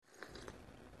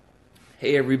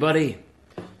Hey everybody,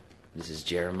 this is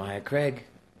Jeremiah Craig,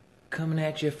 coming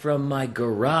at you from my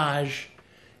garage.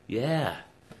 Yeah,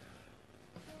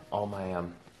 all my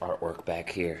artwork back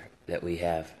here that we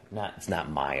have. It's not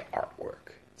my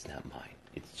artwork. It's not mine.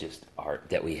 It's just art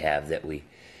that we have that we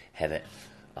haven't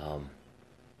hung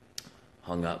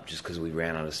up just because we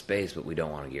ran out of space, but we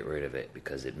don't want to get rid of it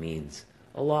because it means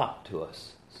a lot to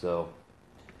us. So,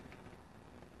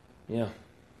 yeah,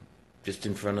 just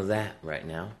in front of that right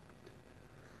now.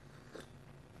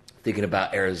 Thinking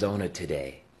about Arizona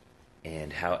today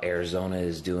and how Arizona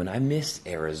is doing. I miss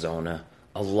Arizona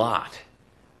a lot.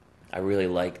 I really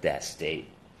like that state.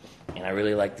 And I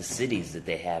really like the cities that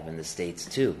they have in the states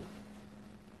too.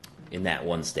 In that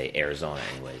one state, Arizona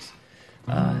anyways.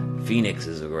 Phoenix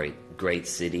is a great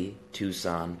city.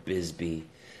 Tucson, Bisbee,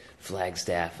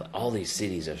 Flagstaff. All these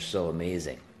cities are so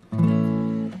amazing.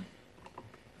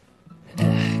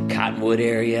 Cottonwood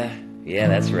area. Yeah,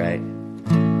 that's right.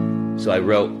 So I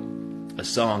wrote a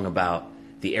song about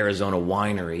the Arizona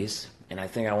wineries, and I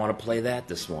think I want to play that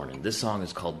this morning. This song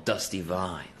is called Dusty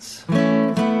Vines.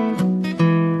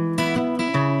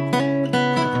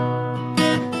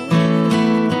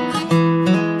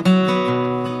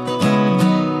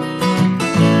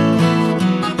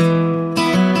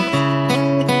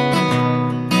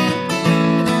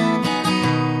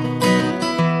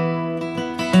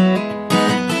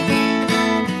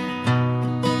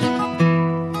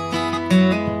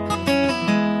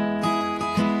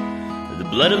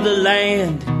 Blood of the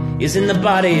land is in the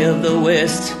body of the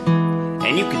West,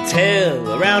 and you can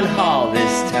tell around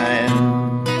harvest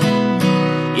time.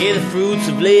 Yeah, the fruits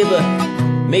of labor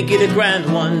make it a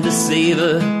grand one to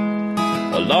savor,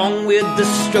 along with the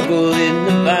struggle in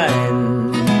the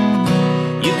vine.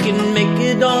 You can make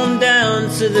it on down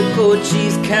to the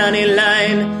Cochise County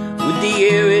line with the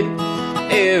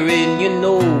air in your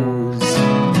nose.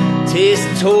 Taste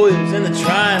the toils and the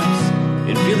triumphs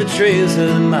and feel the trails of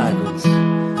the migrants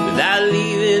without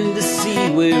leaving to see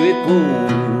where it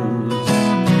goes.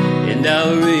 And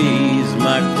I'll raise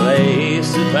my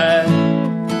glass up high,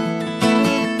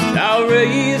 I'll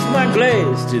raise my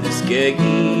glass to the sky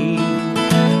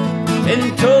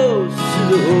and toast to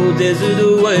the old desert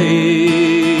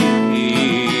away.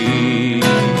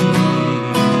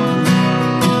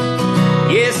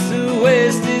 Yes, the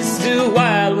West is still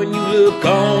wild when you look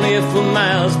on it for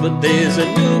miles, but there's a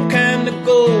new kind of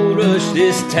gold rush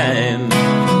this time,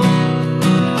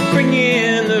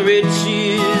 bringing the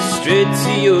riches straight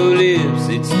to your lips.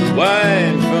 It's the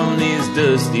wine from these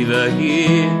dusty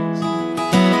vines.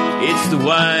 It's the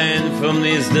wine from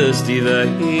these dusty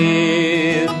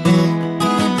vines.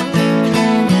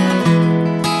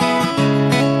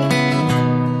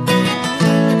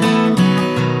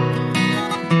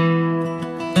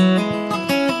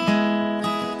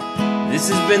 This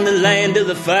has been the land of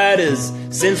the fighters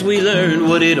since we learned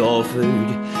what it offered,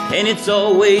 and it's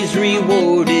always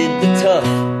rewarded the tough.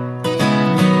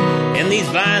 And these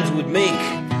vines would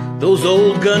make those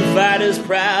old gunfighters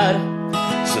proud,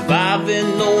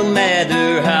 surviving no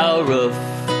matter how rough.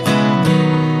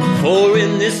 For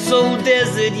in this old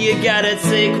desert you gotta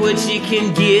take what you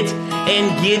can get,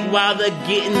 and get while the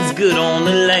getting's good on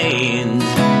the land.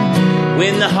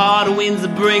 When the hard winds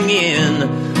bring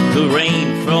in the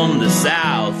rain from the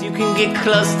south, you can get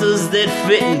clusters that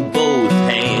fit in both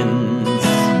hands.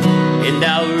 And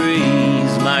I'll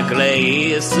raise my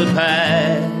glass up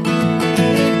high,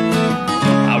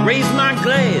 I'll raise my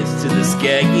glass to the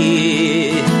sky,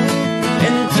 yeah,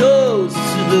 and toast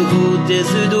to the old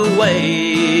desert away.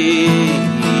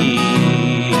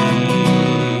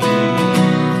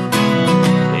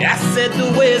 I said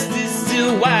the West is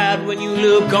still wide when you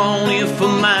look on it for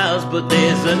miles, but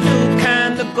there's a new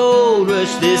kind of gold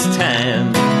rush this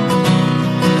time,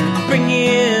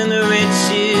 bringing the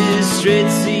riches straight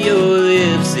to your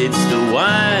lips. It's the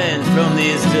wine from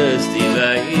these dusty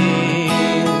vines.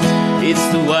 It's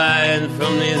the wine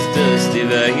from these dusty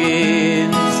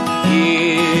vines, yeah.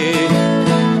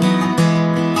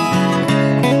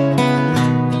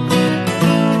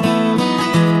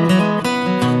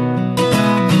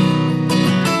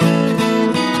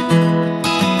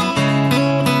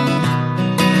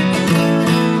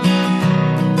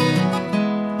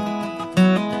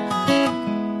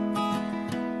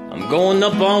 Going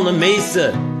up on the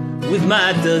mesa with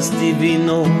my dusty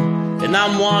vino, and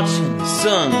I'm watching the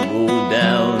sun go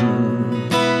down.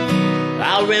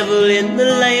 I'll revel in the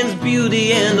land's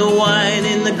beauty and the wine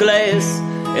in the glass,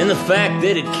 and the fact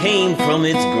that it came from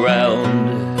its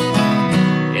ground.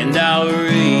 And I'll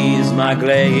raise my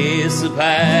glass up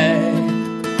high,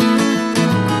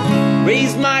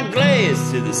 raise my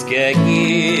glass to the sky,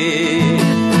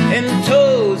 yeah, and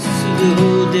toast to the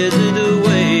whole desert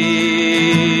away.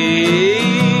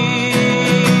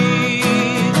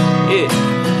 Yeah.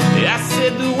 I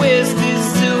said the West is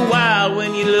still wild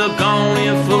when you look on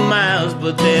it for miles,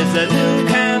 but there's a new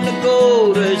kind of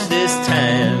gold rush this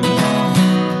time.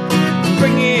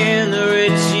 Bring in the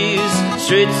riches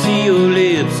straight to your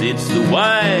lips. It's the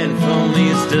wine from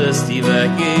these dusty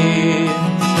baguettes.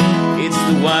 It's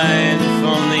the wine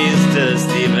from these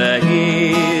dusty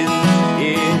baguettes.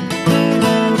 Yeah.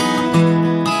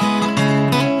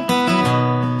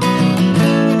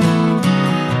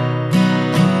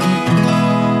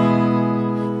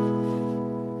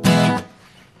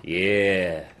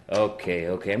 Yeah. Okay.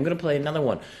 I'm gonna play another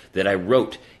one that I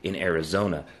wrote in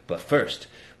Arizona. But first,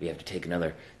 we have to take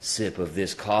another sip of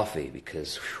this coffee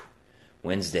because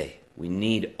Wednesday, we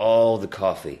need all the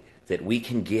coffee that we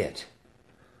can get.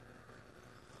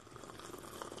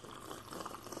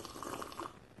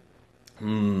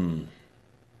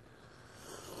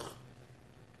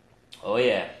 Oh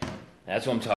yeah, that's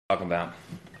what I'm talking about.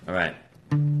 All right.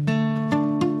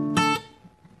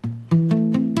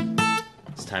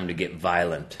 It's time to get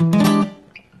violent.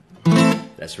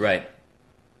 That's right.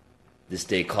 This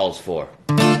day calls for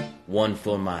one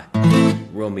for my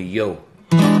Romeo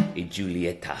y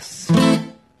Julietas.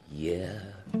 Yeah.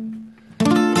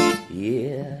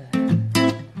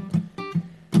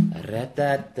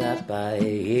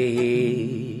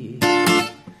 Ratatapae.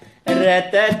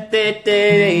 Ratatete.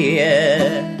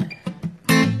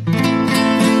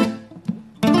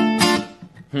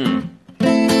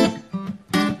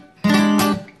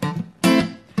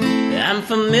 I'm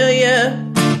familiar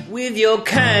with your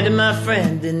kind, my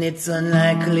friend, and it's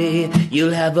unlikely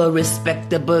you'll have a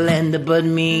respectable end but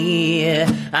me.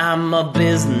 I'm a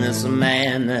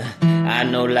businessman. I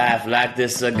know life like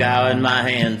this cigar in my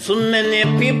hand. Too many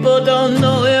people don't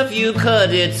know if you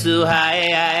cut it too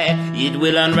high, it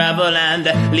will unravel and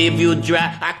leave you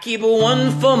dry. I keep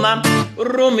one for my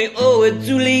Romeo and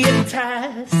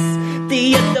Julietas,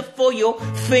 the other for your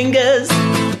fingers.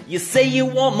 You say you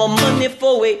want more money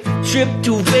for a trip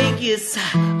to Vegas.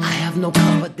 I have no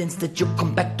confidence that you'll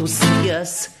come back to see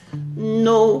us.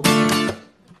 No.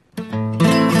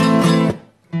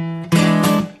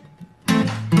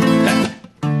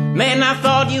 Man, I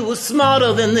thought you were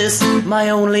smarter than this.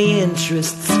 My only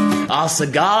interests are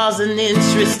cigars and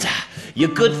interest.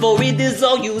 You're good for it is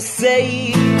all you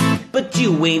say, but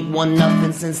you ain't won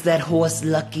nothing since that horse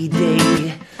lucky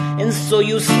day. And so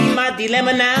you see my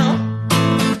dilemma now,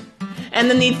 and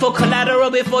the need for collateral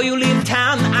before you leave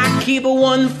town. I keep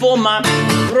one for my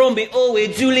Romeo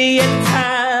and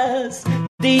Julietas,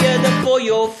 the other for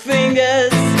your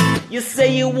fingers. You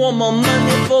say you want more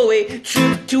money for a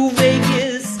trip to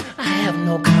Vegas. I have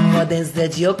no confidence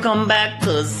that you'll come back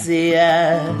to see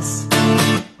us.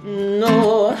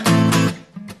 No.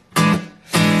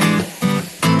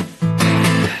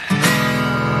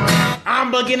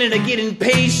 I'm beginning to get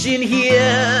impatient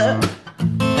here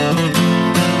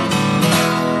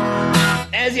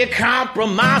as you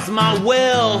compromise my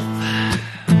wealth.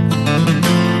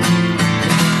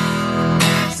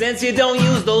 Since you don't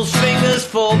use those fingers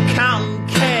for counting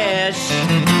cash,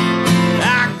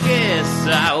 I guess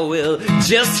I will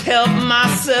just help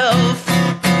myself.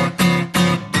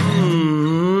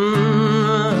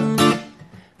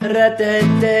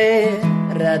 Ra-da-da,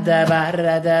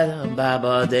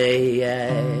 ra-da-ba-ra-da-ba-ba-day.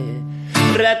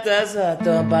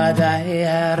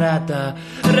 Ra-da-za-da-ba-da-ya, ra-da,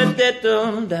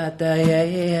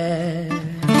 ra-da-dum-da-da-ya.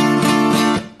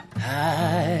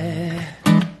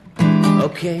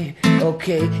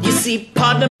 Okay. You see,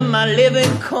 part of my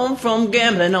living come from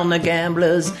gambling on the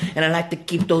gamblers, and I like to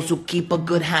keep those who keep a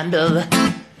good handle.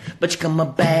 But you come a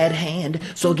bad hand,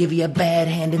 so I'll give you a bad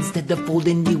hand instead of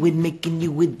folding you and making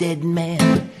you a dead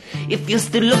man. If you're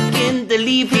still looking to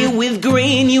leave here with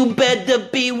green, you better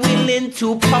be willing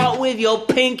to part with your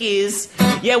pinkies.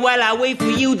 Yeah, while I wait for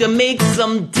you to make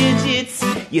some digits,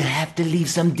 you have to leave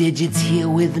some digits here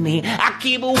with me. I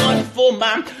keep one for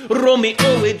my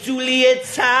Romeo and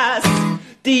Julietas,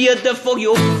 the other for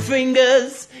your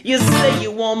fingers. You say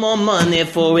you want more money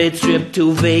for a trip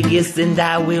to Vegas, and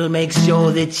I will make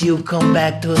sure that you come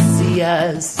back to see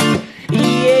us.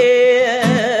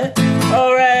 Yeah,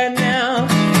 alright now.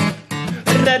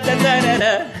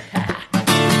 Da-da-da-da-da.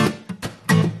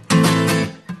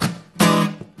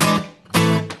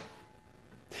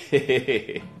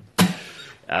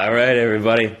 All right,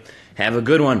 everybody. Have a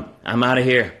good one. I'm out of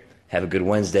here. Have a good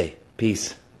Wednesday.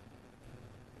 Peace.